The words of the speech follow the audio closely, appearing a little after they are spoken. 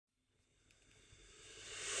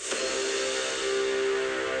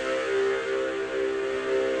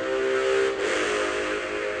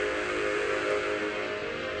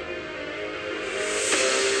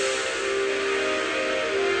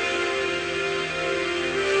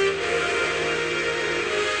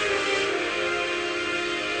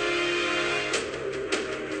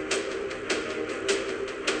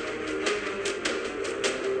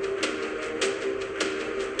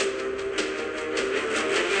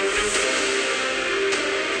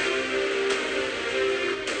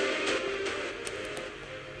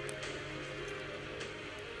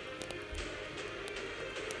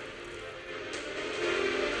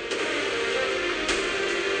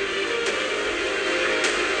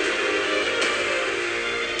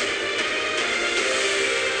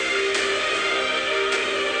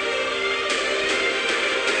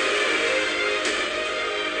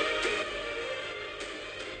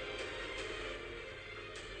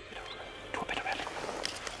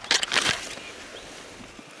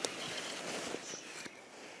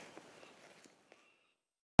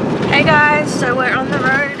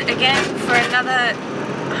for another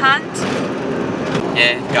hunt.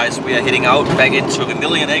 Yeah, guys, we are heading out back into the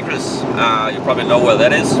Million Acres. You probably know where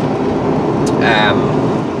that is.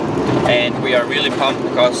 And we are really pumped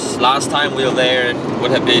because last time we were there it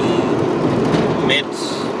would have been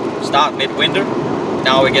mid-winter.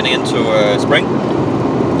 Now we're getting into spring.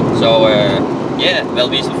 So yeah, there'll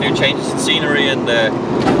be some few changes in scenery, and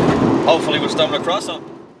hopefully we'll stumble across some.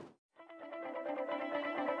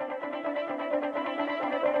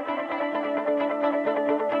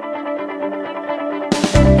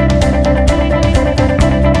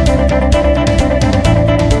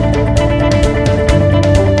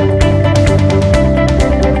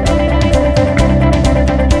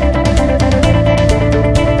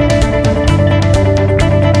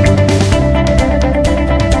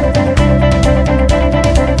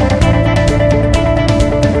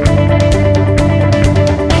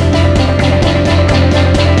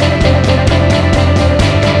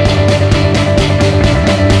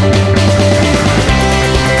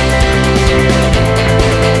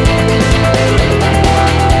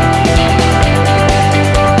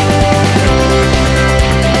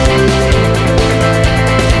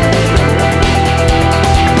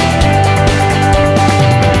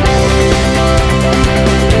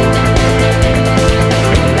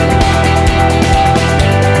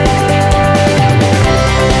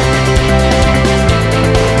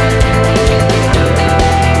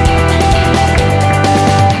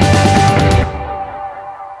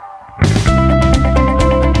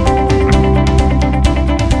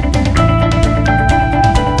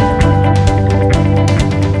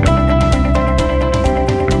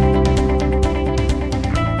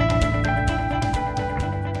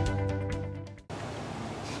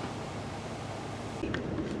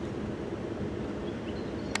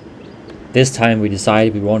 This time we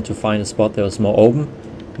decided we wanted to find a spot that was more open,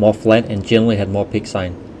 more flat, and generally had more pig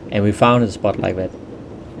sign. And we found a spot like that.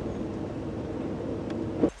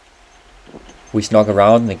 We snuck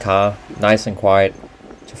around in the car, nice and quiet,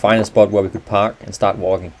 to find a spot where we could park and start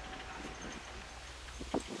walking.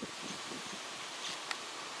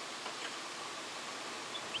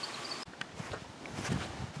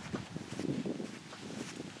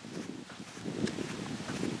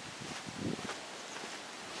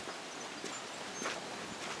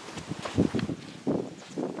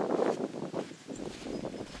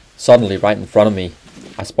 Suddenly, right in front of me,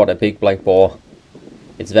 I spot a big black boar.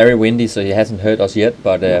 It's very windy, so he hasn't hurt us yet,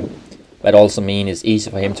 but that also means it's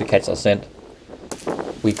easy for him to catch our scent.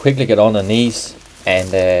 We quickly get on our knees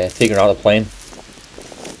and figure out a plan.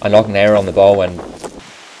 I knock an arrow on the bow and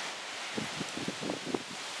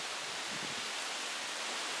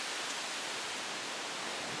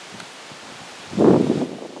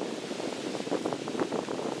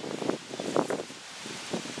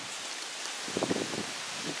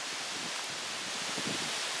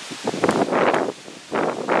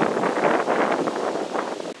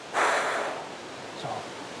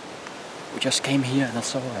just came here and I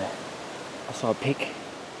saw a pig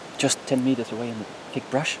just 10 meters away in the thick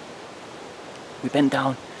brush. We bent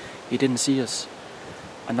down, he didn't see us.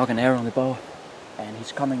 I knock an arrow on the bow and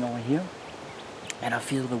he's coming over here, and I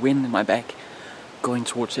feel the wind in my back going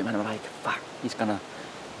towards him, and I'm like, fuck, he's gonna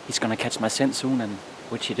catch my scent soon, and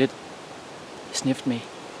which he did. He sniffed me,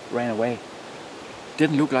 ran away.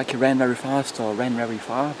 Didn't look like he ran very fast or ran very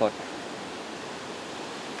far, but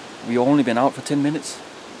we only been out for 10 minutes.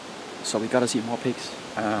 So we gotta see more pigs.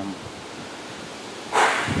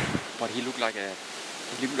 But he looked like a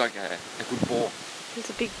good boar. He's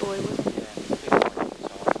a big boy, wasn't he? Yeah, he's a big boy.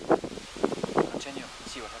 So we'll continue,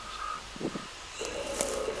 see what happens.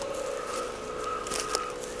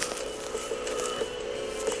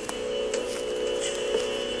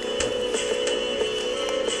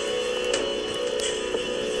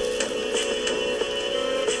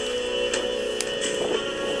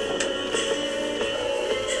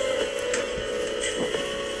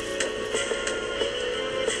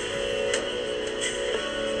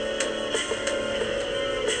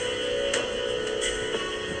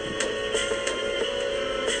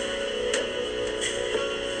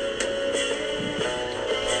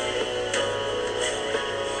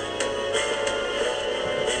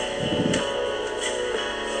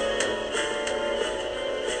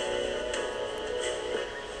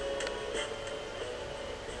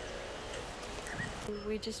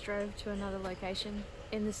 We just drove to another location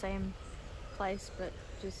in the same place but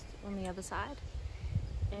just on the other side,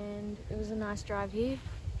 and it was a nice drive here.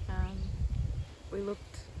 We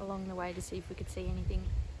looked along the way to see if we could see anything,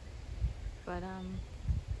 but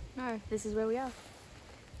no, this is where we are.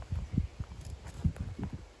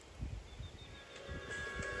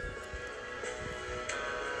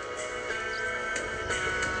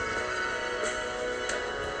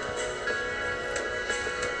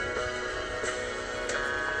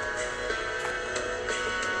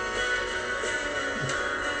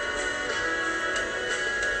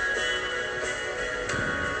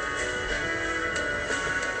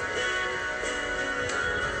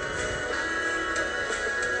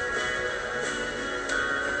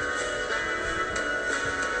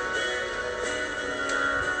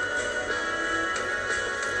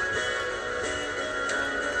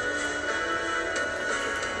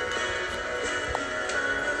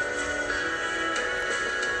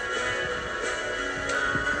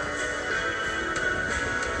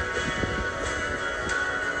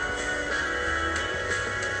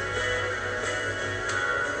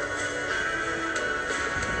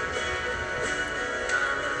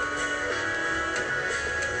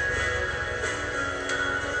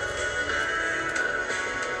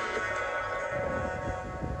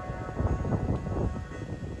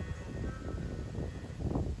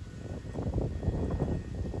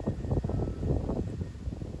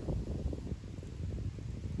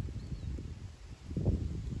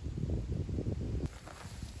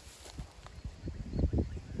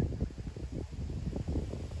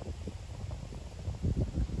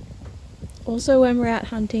 Also, when we're out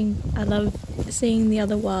hunting, I love seeing the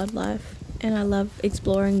other wildlife, and I love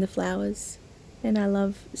exploring the flowers, and I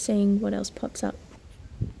love seeing what else pops up.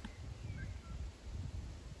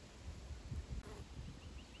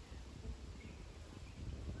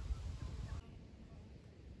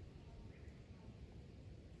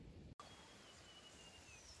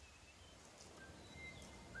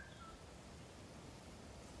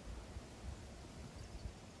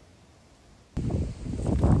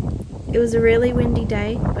 It was a really windy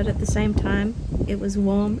day, but at the same time, it was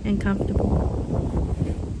warm and comfortable.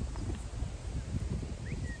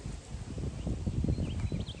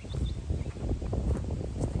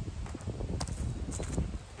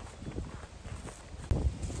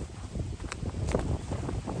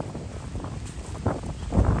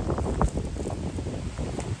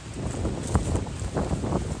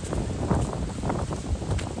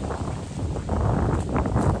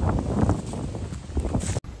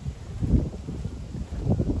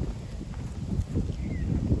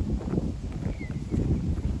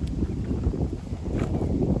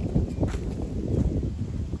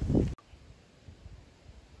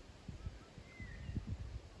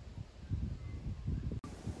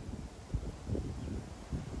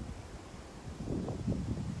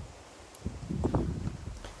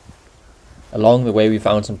 Along the way we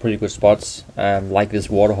found some pretty good spots, like this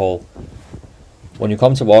waterhole. When you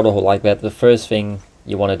come to waterhole like that, the first thing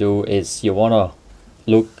you want to do is you want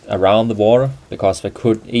to look around the water, because there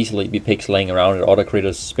could easily be pigs laying around and other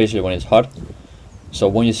critters, especially when it's hot. So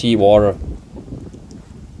when you see water,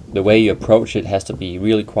 the way you approach it has to be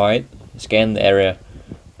really quiet, scan the area,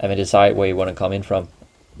 and then decide where you want to come in from.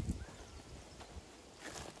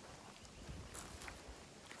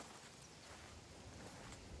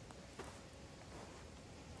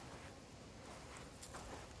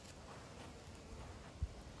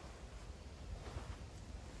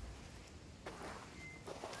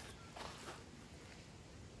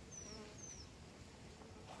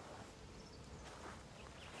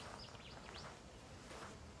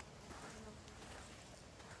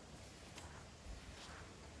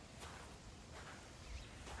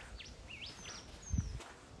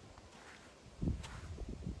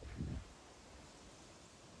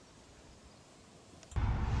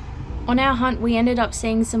 On our hunt, we ended up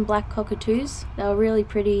seeing some black cockatoos. They were really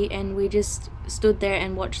pretty, and we just stood there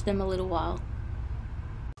and watched them a little while.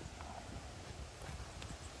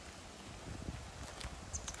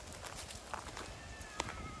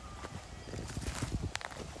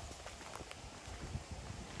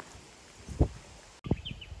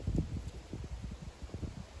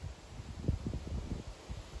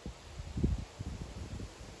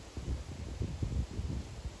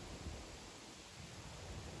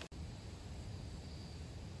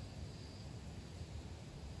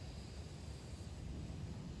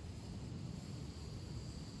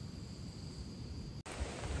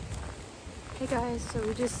 Hey guys, so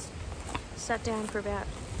we just sat down for about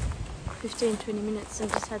 15-20 minutes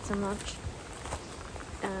and just had some lunch.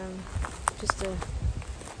 Just a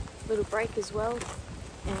little break as well,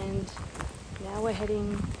 and now we're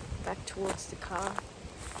heading back towards the car,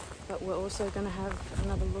 but we're also going to have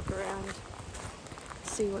another look around,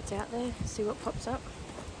 see what's out there, see what pops up.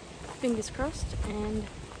 Fingers crossed, and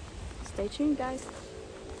stay tuned guys.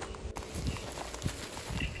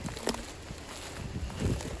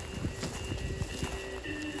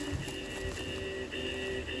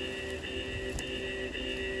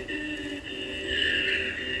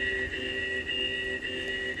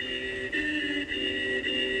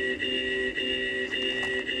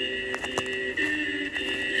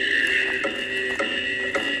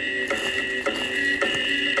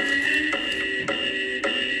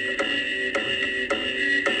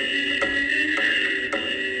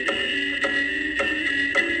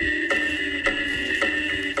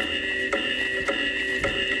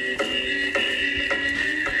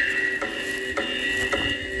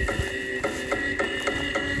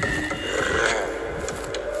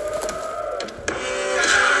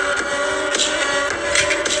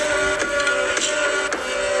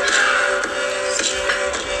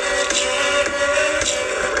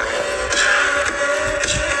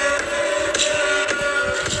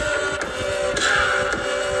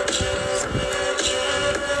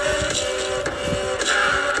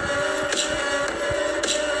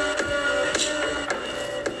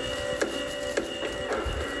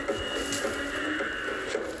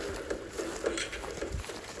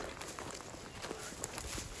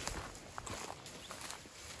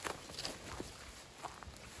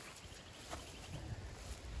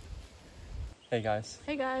 Hey guys,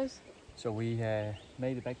 Hey guys. so we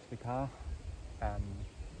made it back to the car.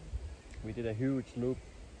 We did a huge loop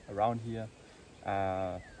around here,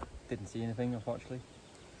 Didn't see anything, unfortunately.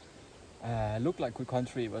 Looked like good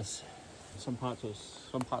country. It was some parts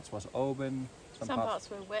was open. Some parts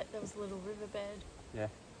were wet. There was a little riverbed. Yeah.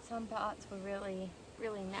 Some parts were really,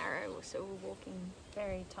 really narrow, so we're walking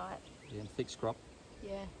very tight. Yeah, and thick scrub,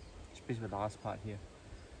 Yeah. especially the last part here.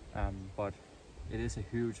 But it is a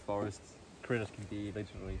huge forest. Critters can be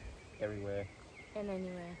literally everywhere. And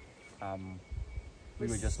anywhere. We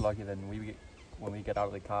were just lucky that when we get out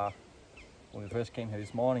of the car, when we first came here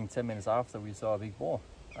this morning, 10 minutes after, we saw a big boar.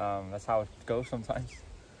 That's how it goes sometimes.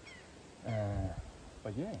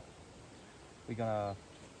 But yeah, we're gonna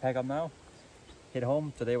pack up now, head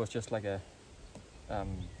home. Today was just like a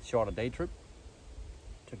shorter day trip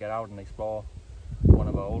to get out and explore one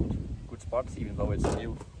of our old good spots, even though it's a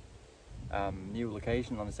new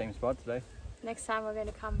location on the same spot today. Next time we're going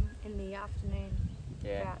to come in the afternoon.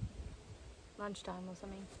 Yeah. About lunchtime or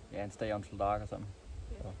something. Yeah, and stay until dark or something.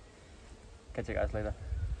 Yeah. So, catch you guys later.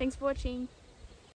 Thanks for watching.